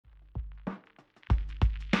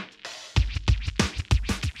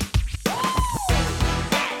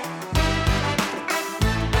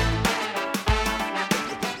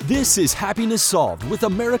This is Happiness Solved with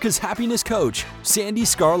America's happiness coach, Sandy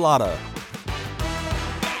Scarlatta.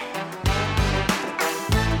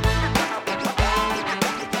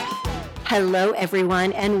 Hello,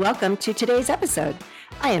 everyone, and welcome to today's episode.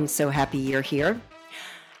 I am so happy you're here.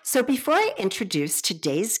 So before I introduce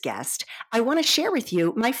today's guest, I want to share with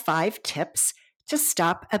you my 5 tips to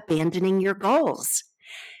stop abandoning your goals.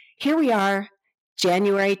 Here we are,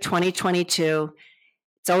 January 2022.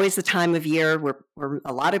 It's always the time of year where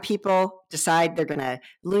a lot of people decide they're going to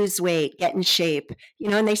lose weight, get in shape,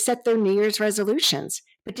 and they set their New Year's resolutions.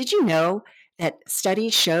 But did you know that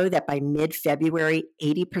studies show that by mid-February,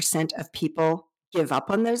 80% of people give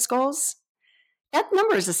up on those goals? That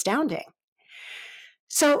number is astounding.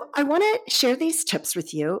 So I want to share these tips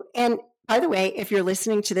with you. And by the way, if you're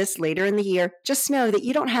listening to this later in the year, just know that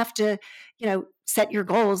you don't have to, set your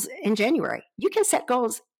goals in January. You can set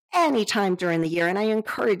goals anytime during the year, and I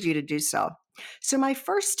encourage you to do so. So my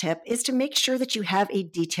first tip is to make sure that you have a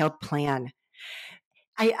detailed plan.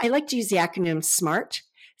 I like to use the acronym SMART.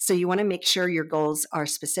 So you want to make sure your goals are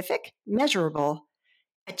specific, measurable,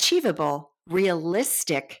 achievable,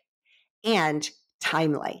 realistic, and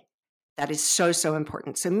timely. That is so, so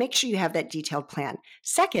important. So make sure you have that detailed plan.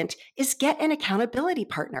 Second is get an accountability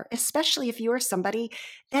partner, especially if you are somebody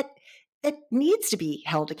that needs to be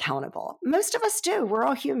held accountable. Most of us do. We're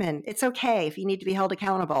all human. It's okay if you need to be held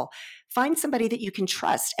accountable. Find somebody that you can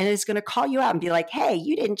trust and is going to call you out and be like, hey,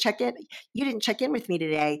 you didn't check in with me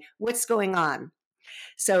today. What's going on?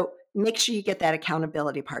 So make sure you get that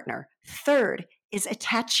accountability partner. Third is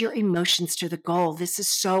attach your emotions to the goal. This is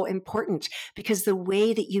so important because the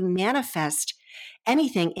way that you manifest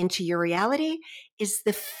anything into your reality is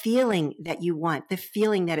the feeling that you want, the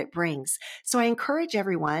feeling that it brings. So I encourage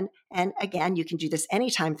everyone, and again, you can do this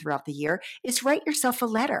anytime throughout the year, is write yourself a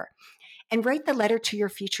letter. And write the letter to your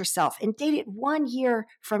future self and date it 1 year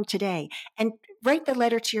from today. And write the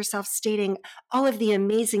letter to yourself stating all of the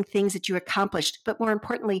amazing things that you accomplished, but more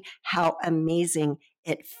importantly, how amazing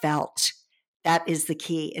it felt. That is the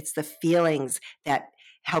key. It's the feelings that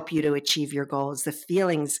help you to achieve your goals. The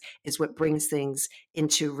feelings is what brings things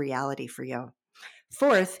into reality for you.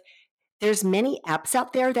 Fourth, there's many apps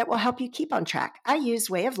out there that will help you keep on track. I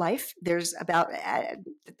use Way of Life. There's about, at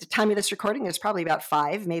the time of this recording, there's probably about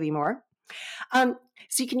 5, maybe more. So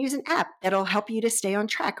you can use an app that'll help you to stay on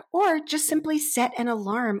track, or just simply set an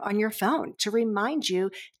alarm on your phone to remind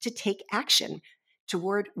you to take action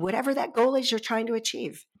toward whatever that goal is you're trying to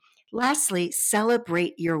achieve. Lastly,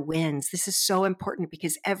 celebrate your wins. This is so important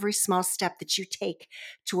because every small step that you take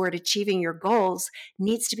toward achieving your goals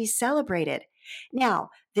needs to be celebrated.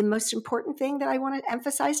 Now, the most important thing that I want to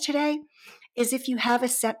emphasize today is if you have a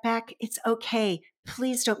setback, it's okay.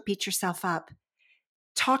 Please don't beat yourself up.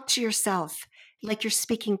 Talk to yourself like you're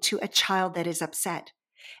speaking to a child that is upset.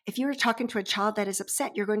 If you are talking to a child that is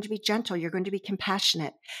upset, you're going to be gentle. You're going to be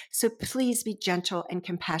compassionate. So please be gentle and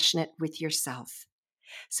compassionate with yourself.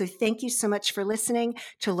 So thank you so much for listening.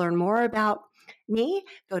 To learn more about me,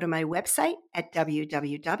 go to my website at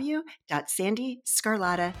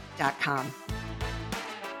www.sandyscarlatta.com.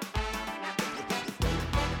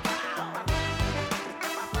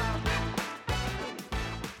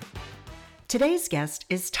 Today's guest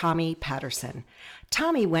is Tommy Patterson.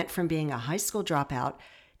 Tommy went from being a high school dropout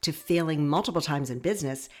to failing multiple times in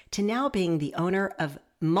business to now being the owner of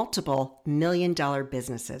multiple million-dollar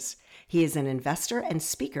businesses. He is an investor and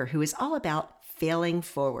speaker who is all about failing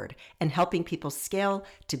forward and helping people scale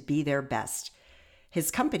to be their best.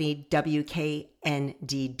 His company,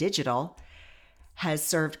 WKND Digital, has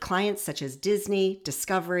served clients such as Disney,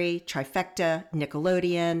 Discovery, Trifecta,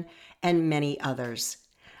 Nickelodeon, and many others.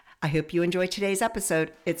 I hope you enjoy today's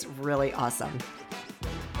episode. It's really awesome.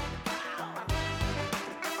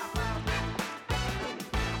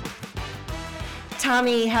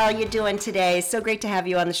 Tommy, how are you doing today? So great to have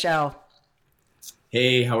you on the show.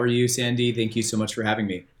 Hey, how are you, Sandy? Thank you so much for having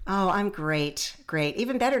me. Oh, I'm great. Great.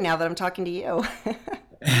 Even better now that I'm talking to you.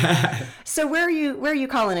 So where are you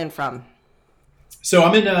calling in from? So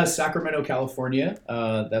I'm in Sacramento, California.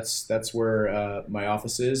 That's where my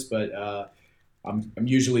office is, but I'm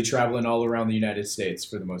usually traveling all around the United States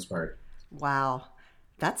for the most part. Wow.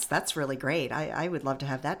 That's really great. I would love to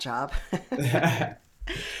have that job.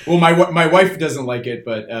 Well, my wife doesn't like it,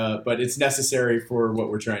 but it's necessary for what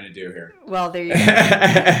we're trying to do here. Well, there you go.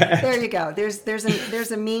 There you go.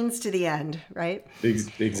 There's a means to the end, right?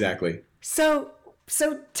 Exactly. So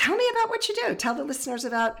tell me about what you do. Tell the listeners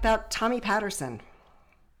about Tommy Patterson.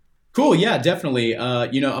 Cool. Yeah, definitely.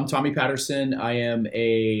 I'm Tommy Patterson. I am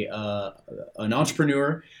an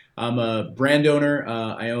entrepreneur. I'm a brand owner.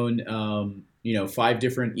 I own 5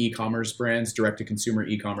 different e-commerce brands, direct-to-consumer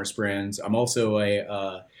e-commerce brands. I'm also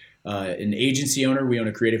an agency owner. We own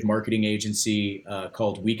a creative marketing agency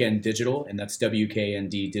called Weekend Digital, and that's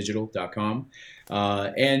WKNDdigital.com.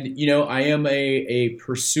 I am a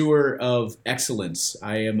pursuer of excellence.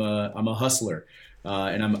 I'm a hustler.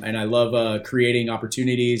 And I love creating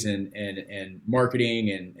opportunities and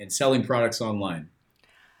marketing and selling products online.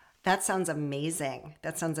 That sounds amazing.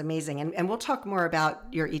 And we'll talk more about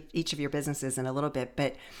each of your businesses in a little bit.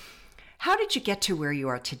 But how did you get to where you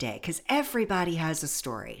are today? Because everybody has a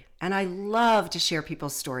story. And I love to share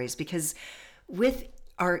people's stories because with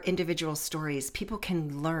our individual stories, people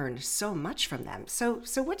can learn so much from them. So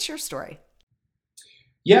what's your story?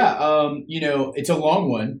 Yeah, it's a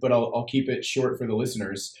long one, but I'll keep it short for the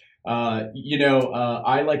listeners. I,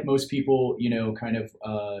 like most people,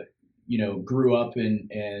 grew up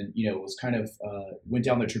and was kind of went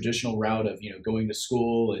down the traditional route of, going to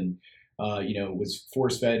school and, was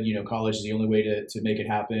force fed, college is the only way to make it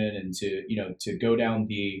happen and to go down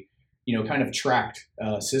the, kind of tracked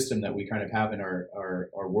system that we kind of have in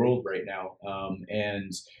our world right now.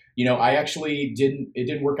 I actually it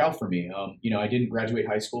didn't work out for me. I didn't graduate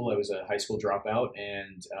high school. I was a high school dropout,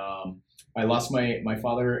 and I lost my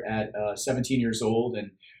father at 17 years old,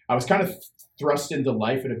 and I was kind of thrust into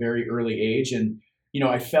life at a very early age. And,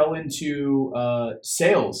 I fell into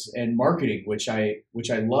sales and marketing, which I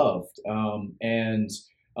loved.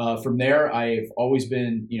 From there, I've always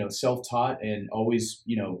been, self-taught and always,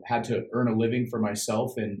 had to earn a living for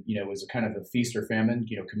myself. And, it was a kind of a feast or famine,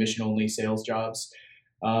 commission only sales jobs.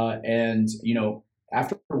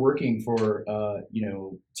 After working for,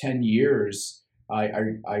 10 years,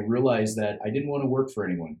 I realized that I didn't want to work for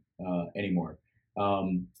anyone anymore.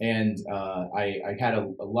 I had a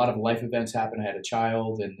lot of life events happen. I had a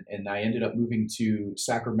child and I ended up moving to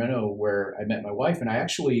Sacramento where I met my wife, and I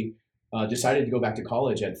actually decided to go back to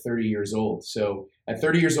college at 30 years old. So at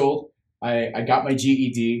 30 years old, I got my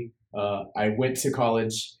GED. I went to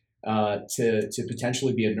college to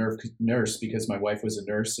potentially be a nurse because my wife was a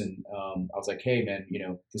nurse. And I was like, hey, man,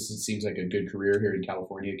 seems like a good career here in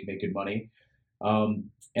California. You can make good money.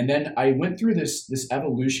 And then I went through this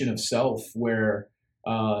evolution of self where,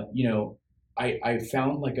 I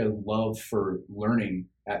found like a love for learning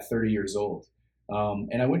at 30 years old.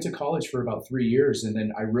 And I went to college for about 3 years. And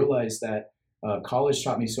then I realized that college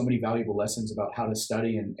taught me so many valuable lessons about how to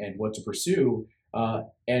study and what to pursue.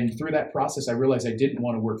 And through that process, I realized I didn't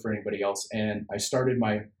want to work for anybody else. And I started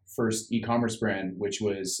my first e-commerce brand, which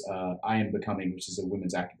was I Am Becoming, which is a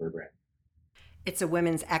women's activewear brand. It's a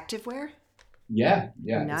women's activewear? Yeah.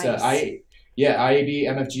 Nice. It's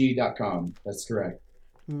IABMFG.com. That's correct.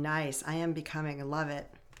 Nice. I Am Becoming. I love it.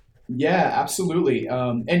 Yeah, absolutely.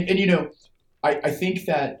 I think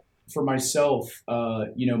that for myself,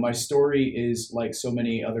 my story is like so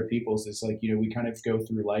many other people's. It's like, we kind of go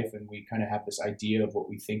through life and we kind of have this idea of what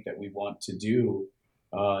we think that we want to do.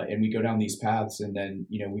 And we go down these paths, and then,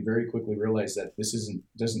 we very quickly realize that this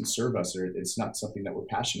doesn't serve us, or it's not something that we're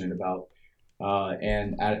passionate about.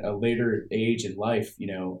 And at a later age in life,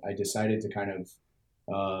 I decided to kind of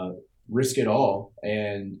risk it all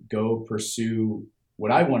and go pursue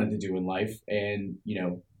what I wanted to do in life and,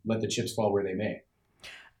 let the chips fall where they may.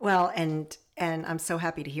 Well, and I'm so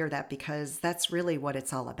happy to hear that because that's really what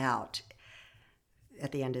it's all about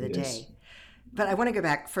at the end of the day. But I want to go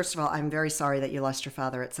back. First of all, I'm very sorry that you lost your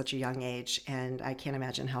father at such a young age, and I can't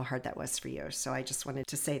imagine how hard that was for you. So I just wanted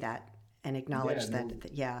to say that and acknowledge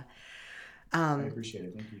that. Yeah. I appreciate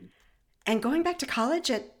it. Thank you. And going back to college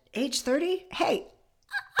at age 30, hey,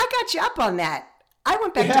 I got you up on that. I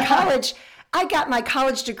went back to college. I got my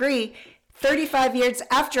college degree 35 years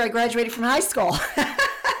after I graduated from high school.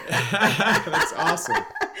 That's awesome.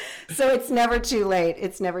 So it's never too late. Yeah.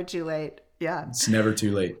 It's never too late.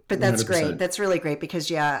 But that's 100%. Great. That's really great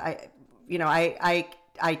because I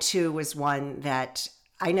too was one that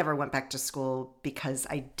I never went back to school because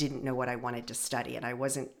I didn't know what I wanted to study, and I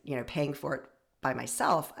wasn't, paying for it by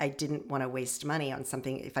myself. I didn't want to waste money on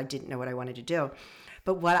something if I didn't know what I wanted to do.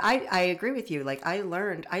 But what I agree with you. Like I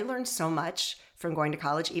learned so much from going to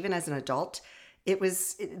college, even as an adult.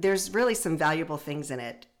 There's really some valuable things in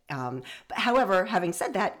it. But however, having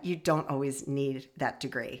said that, you don't always need that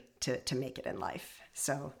degree to make it in life.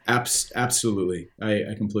 So absolutely.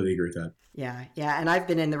 I completely agree with that. Yeah. And I've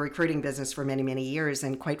been in the recruiting business for many, many years.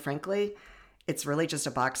 And quite frankly, it's really just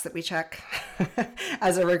a box that we check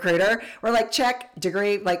as a recruiter. We're like, check,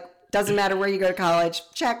 degree, like, doesn't matter where you go to college.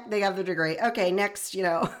 Check, they have the degree. Okay, next,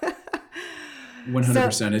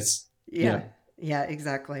 100%. Yeah,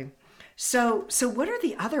 exactly. So what are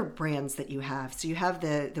the other brands that you have? So you have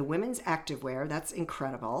the women's activewear. That's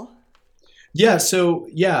incredible. Yeah. So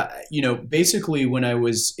yeah, basically when I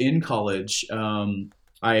was in college,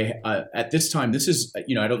 I at this time, this is, I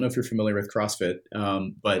don't know if you're familiar with CrossFit,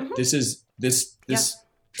 but Hmm. Yeah. this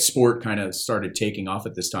sport kind of started taking off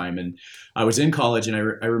at this time. And I was in college, and I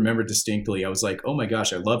remember distinctly, I was like, oh my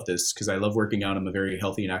gosh, I love this because I love working out. I'm a very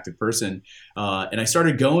healthy and active person. And I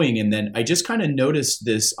started going, and then I just kind of noticed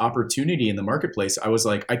this opportunity in the marketplace. I was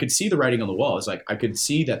like, I could see the writing on the wall. It's like, I could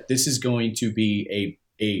see that this is going to be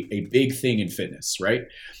a big thing in fitness, right?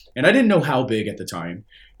 And I didn't know how big at the time.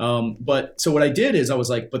 But so what I did is I was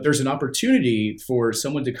like, but there's an opportunity for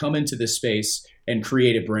someone to come into this space and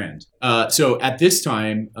create a brand. So at this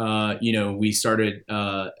time, we started,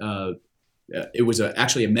 it was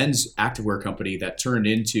actually a men's activewear company that turned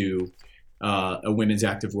into a women's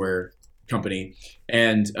activewear company.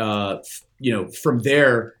 And, from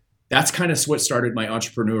there, that's kind of what started my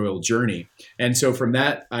entrepreneurial journey. And so from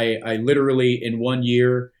that, I literally in 1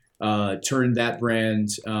 year turned that brand,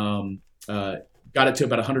 got it to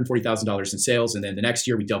about $140,000 in sales. And then the next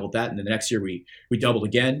year we doubled that. And then the next year we doubled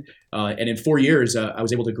again. And in 4 years, I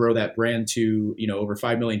was able to grow that brand to, over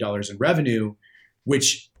 $5 million in revenue,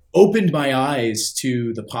 which opened my eyes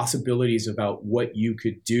to the possibilities about what you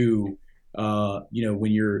could do,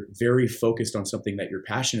 when you're very focused on something that you're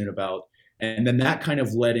passionate about. And then that kind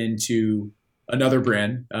of led into another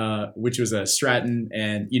brand, which was a Stratton.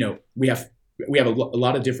 And, we have a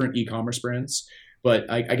lot of different e-commerce brands. But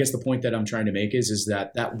I guess the point that I'm trying to make is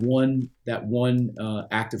that one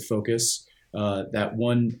active focus, that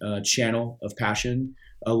one channel of passion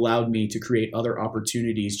allowed me to create other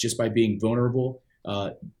opportunities just by being vulnerable,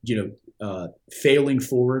 failing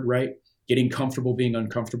forward, right? Getting comfortable being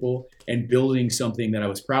uncomfortable, and building something that I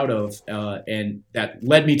was proud of, and that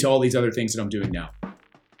led me to all these other things that I'm doing now.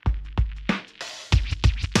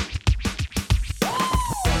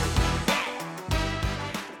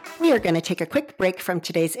 We are going to take a quick break from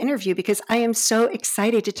today's interview because I am so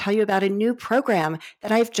excited to tell you about a new program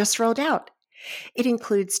that I've just rolled out. It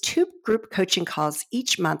includes 2 group coaching calls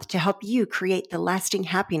each month to help you create the lasting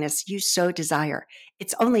happiness you so desire.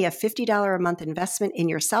 It's only a $50 a month investment in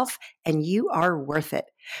yourself, and you are worth it.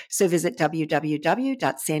 So visit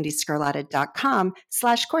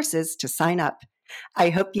www.sandyscarlatta.com/courses to sign up.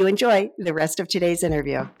 I hope you enjoy the rest of today's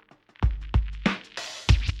interview.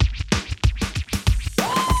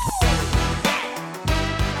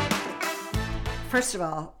 First of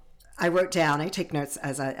all, I wrote down, I take notes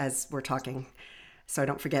as we're talking, so I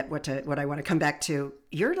don't forget what I want to come back to.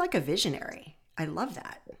 You're like a visionary. I love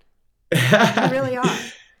that. You really are.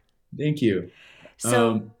 Thank you.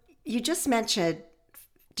 So you just mentioned,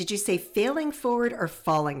 did you say failing forward or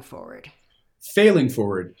falling forward? Failing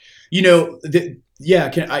forward. I'll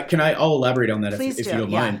elaborate on that if you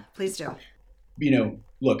don't mind. Please do.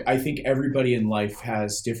 Look, I think everybody in life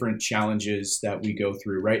has different challenges that we go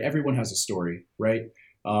through, right? Everyone has a story, right?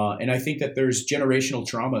 And I think that there's generational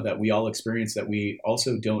trauma that we all experience that we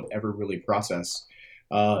also don't ever really process.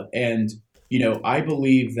 And I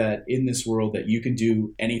believe that in this world that you can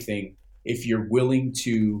do anything if you're willing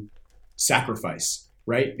to sacrifice,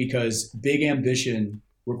 right? Because big ambition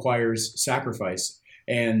requires sacrifice.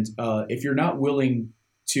 And if you're not willing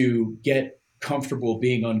to get comfortable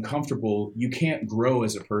being uncomfortable, you can't grow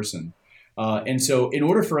as a person. And so in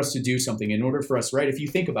order for us to do something, right, if you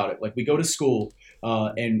think about it, like we go to school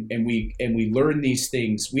and we learn these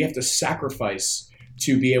things, we have to sacrifice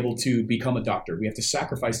to be able to become a doctor. We have to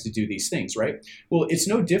sacrifice to do these things, right? Well, it's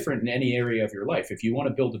no different in any area of your life. If you want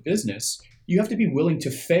to build a business, you have to be willing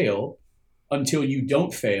to fail until you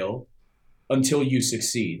don't fail, until you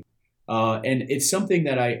succeed. And it's something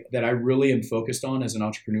that I really am focused on as an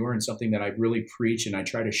entrepreneur, and something that I really preach and I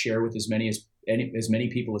try to share with as many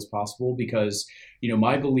people as possible, because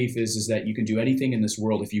my belief is that you can do anything in this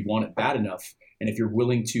world if you want it bad enough, and if you're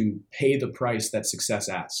willing to pay the price that success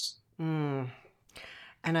asks.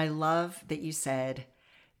 And I love that you said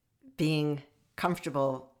being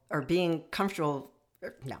comfortable.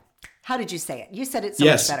 No, how did you say it? You said it so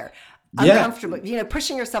much better. Uncomfortable.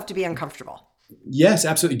 Pushing yourself to be uncomfortable. Yes,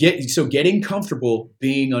 absolutely. Getting comfortable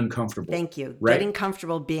being uncomfortable. Thank you. Right? Getting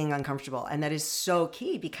comfortable being uncomfortable. And that is so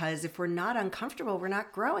key, because if we're not uncomfortable, we're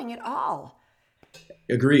not growing at all.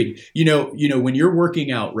 Agreed. When you're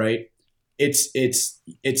working out, right,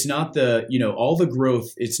 it's not all the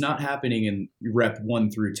growth, it's not happening in rep 1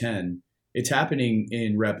 through 10. It's happening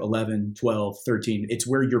in rep 11, 12, 13. It's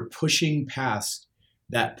where you're pushing past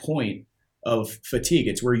that point of fatigue.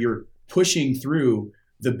 It's where you're pushing through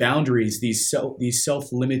the boundaries, these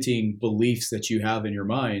self-limiting beliefs that you have in your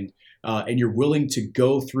mind, and you're willing to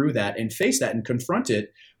go through that and face that and confront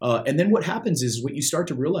it. And then what happens is, what you start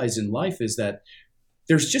to realize in life is that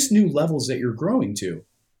there's just new levels that you're growing to.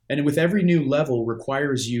 And with every new level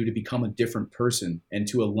requires you to become a different person and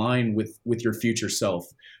to align with your future self.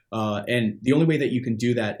 And the only way that you can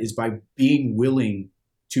do that is by being willing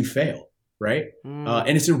to fail, right?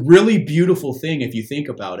 And it's a really beautiful thing if you think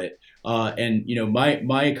about it. And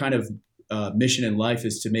my kind of mission in life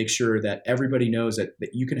is to make sure that everybody knows that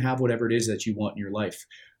you can have whatever it is that you want in your life.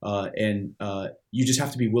 And you just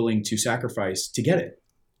have to be willing to sacrifice to get it.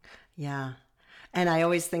 Yeah. And I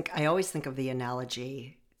always think of the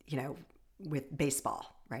analogy, with baseball,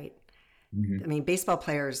 right? I mean, baseball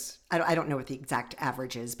players, I don't know what the exact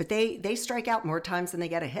average is, but they strike out more times than they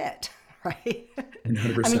get a hit, right?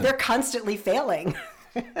 100%. I mean, they're constantly failing.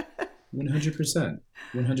 100%.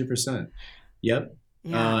 100%. Yep.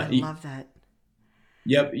 Yeah, I love that.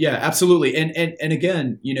 Yep. Yeah, absolutely. And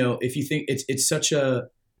again, if you think it's such a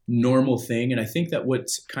normal thing, and I think that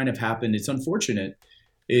what's kind of happened, it's unfortunate,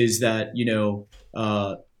 is that,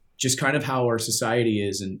 just kind of how our society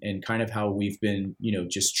is and kind of how we've been,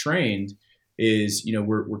 just trained is,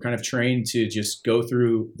 we're kind of trained to just go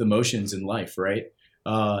through the motions in life. Right.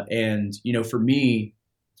 And, for me,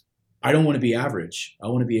 I don't want to be average. I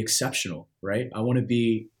want to be exceptional. Right. I want to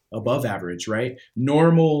be above average. Right.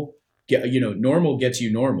 Normal gets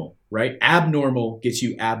you normal. Right. Abnormal gets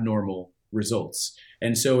you abnormal results.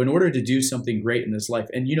 And so in order to do something great in this life,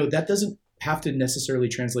 and, that doesn't have to necessarily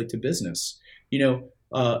translate to business.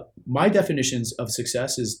 My definitions of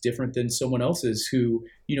success is different than someone else's who,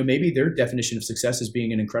 maybe their definition of success is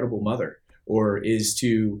being an incredible mother, or is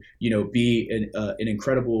to, be an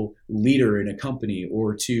incredible leader in a company,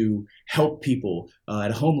 or to help people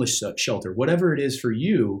at a homeless shelter, whatever it is for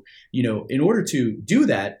you. In order to do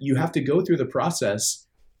that, you have to go through the process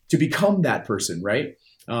to become that person, right?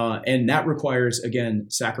 And that requires, again,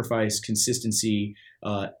 sacrifice, consistency,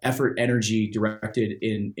 effort, energy directed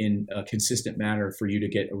in a consistent manner for you to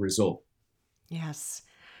get a result. Yes.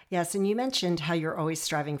 Yes. And you mentioned how you're always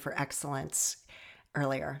striving for excellence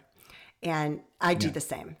earlier. And I do the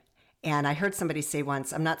same. And I heard somebody say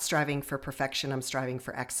once, I'm not striving for perfection, I'm striving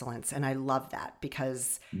for excellence. And I love that,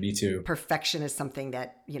 because me too. Perfection is something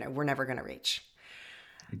that, we're never going to reach.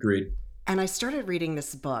 Agreed. And I started reading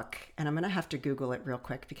this book, and I'm going to have to Google it real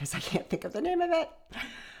quick because I can't think of the name of it.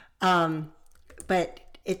 But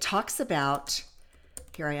it talks about,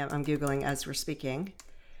 here I am, I'm Googling as we're speaking.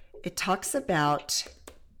 It talks about,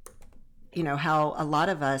 how a lot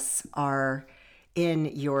of us are in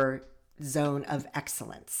your zone of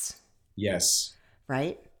excellence. Yes.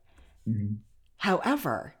 Right? Mm-hmm.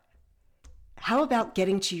 However, how about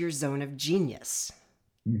getting to your zone of genius?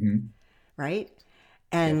 Mm-hmm. Right?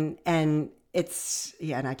 And it's,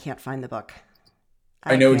 and I can't find the book.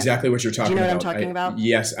 I know exactly what you're talking about. Do you know what I'm talking about?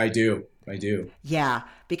 Yes, I do. Yeah,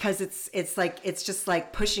 because it's just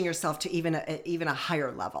like pushing yourself to even a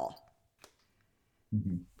higher level,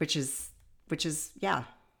 which is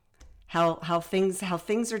how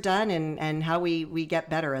things are done and how we get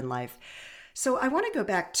better in life. So I want to go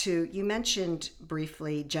back to, you mentioned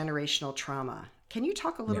briefly generational trauma. Can you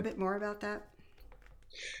talk a little bit more about that?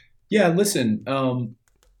 Yeah, listen, when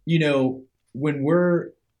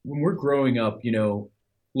we're growing up,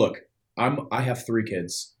 look, I have 3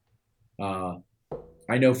 kids.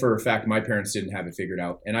 I know for a fact my parents didn't have it figured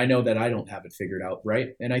out, and I know that I don't have it figured out, right?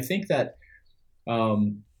 And I think that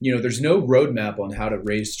there's no roadmap on how to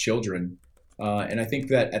raise children, and I think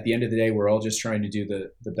that at the end of the day, we're all just trying to do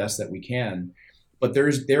the best that we can. But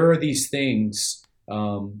there are these things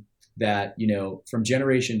that from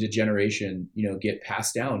generation to generation get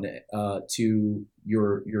passed down to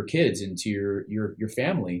your kids and to your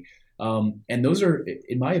family, and those are,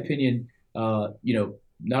 in my opinion,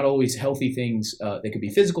 not always healthy things. They could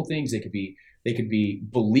be physical things. They could be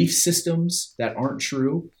belief systems that aren't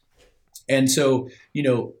true. And so,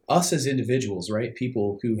 us as individuals, right?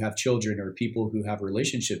 People who have children or people who have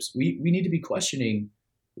relationships, we need to be questioning,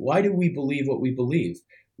 why do we believe what we believe?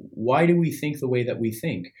 Why do we think the way that we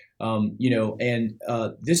think?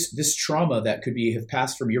 This trauma that have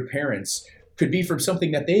passed from your parents could be from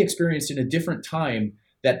something that they experienced in a different time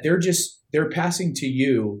that they're passing to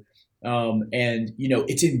you.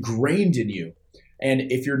 It's ingrained in you.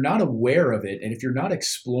 And if you're not aware of it, and if you're not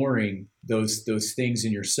exploring those things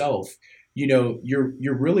in yourself,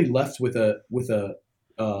 you're really left with a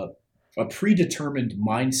predetermined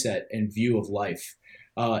mindset and view of life.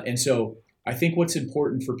 And so I think what's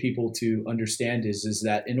important for people to understand is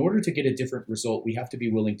that in order to get a different result, we have to be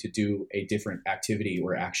willing to do a different activity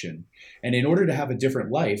or action. And in order to have a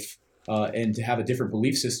different life, and to have a different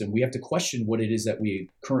belief system, we have to question what it is that we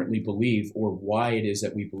currently believe, or why it is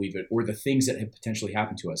that we believe it, or the things that have potentially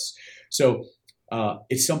happened to us. So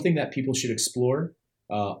it's something that people should explore.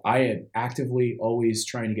 I am actively always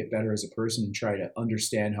trying to get better as a person and try to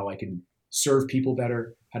understand how I can serve people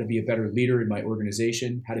better, how to be a better leader in my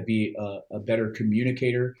organization, how to be a better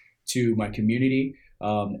communicator to my community.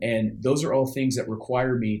 And those are all things that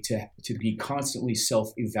require me to be constantly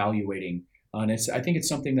self-evaluating. And I think it's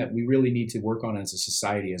something that we really need to work on as a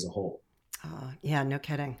society as a whole. Yeah, no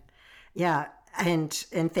kidding. Yeah. And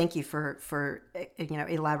thank you for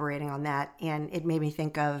elaborating on that. And it made me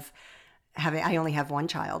think of I only have one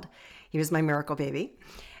child. He was my miracle baby.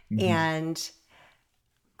 Mm-hmm. And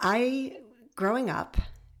growing up,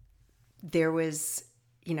 there was,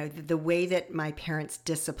 the way that my parents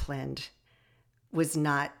disciplined was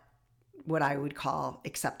not what I would call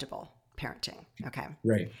acceptable parenting. Okay.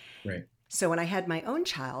 Right. So when I had my own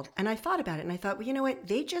child and I thought about it and I thought, well, you know what?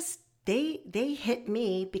 They hit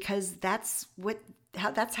me because that's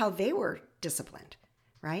how they were disciplined.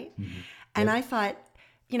 Right. Mm-hmm. And I thought,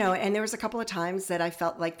 and there was a couple of times that I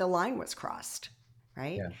felt like the line was crossed.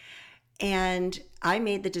 Right. Yeah. And I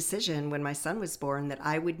made the decision when my son was born that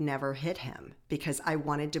I would never hit him because I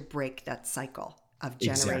wanted to break that cycle of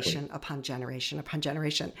generation upon generation upon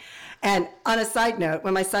generation. And on a side note,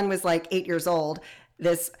 when my son was like 8 years old,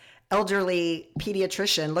 this elderly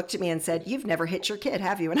pediatrician looked at me and said, "You've never hit your kid,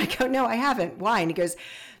 have you?" And I go, "No, I haven't." "Why?" And he goes,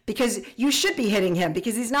 "Because you should be hitting him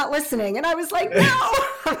because he's not listening." And I was like,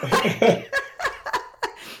 no.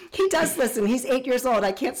 He does listen. He's 8 years old.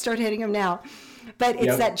 I can't start hitting him now. But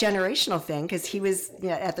it's that generational thing because he was,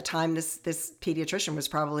 at the time, this pediatrician was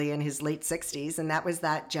probably in his late 60s, and that was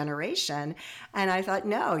that generation. And I thought,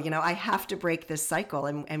 no, I have to break this cycle,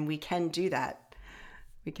 and we can do that.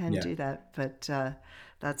 We can do that. But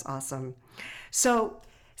that's awesome. So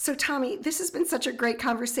Tommy, this has been such a great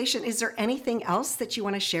conversation. Is there anything else that you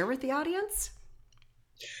want to share with the audience?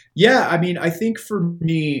 Yeah, I mean, I think for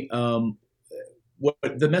me, what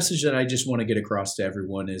the message that I just want to get across to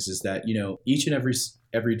everyone is that, each and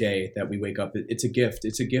every day that we wake up, it's a gift.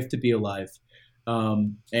 It's a gift to be alive.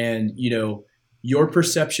 And your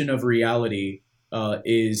perception of reality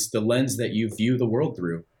is the lens that you view the world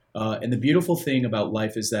through. And the beautiful thing about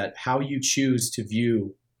life is that how you choose to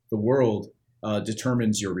view the world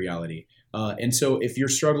determines your reality. And so if you're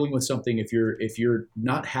struggling with something, if you're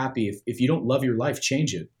not happy, if you don't love your life,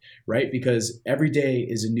 change it, right? Because every day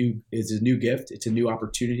is a new gift. It's a new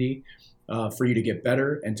opportunity for you to get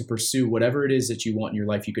better and to pursue whatever it is that you want in your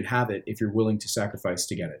life. You can have it if you're willing to sacrifice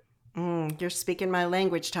to get it. You're speaking my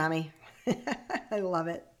language, Tommy. I love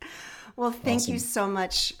it. Well, thank you so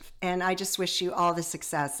much. And I just wish you all the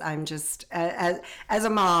success. I'm just, as a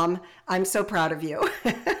mom, I'm so proud of you.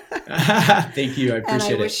 Thank you. I appreciate it. And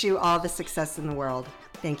I wish you all the success in the world.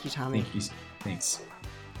 Thank you, Tommy. Thank you. Thanks.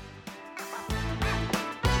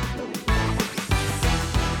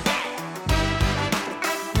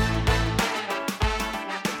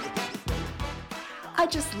 I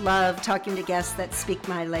just love talking to guests that speak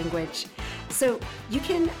my language. So you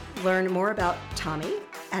can learn more about Tommy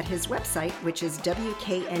at his website, which is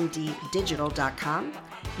wknddigital.com.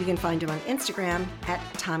 You can find him on Instagram at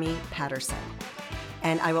Tommy Patterson.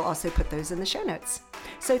 And I will also put those in the show notes.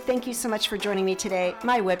 So thank you so much for joining me today.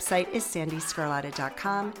 My website is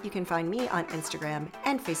sandyscarlatta.com. You can find me on Instagram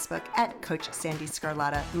and Facebook at Coach Sandy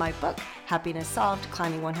Scarlatta. My book, Happiness Solved,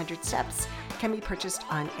 Climbing 100 Steps, can be purchased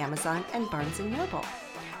on Amazon and Barnes & Noble.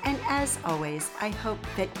 And as always, I hope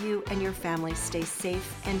that you and your family stay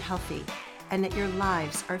safe and healthy, and that your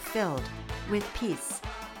lives are filled with peace,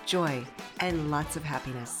 joy, and lots of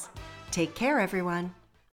happiness. Take care, everyone.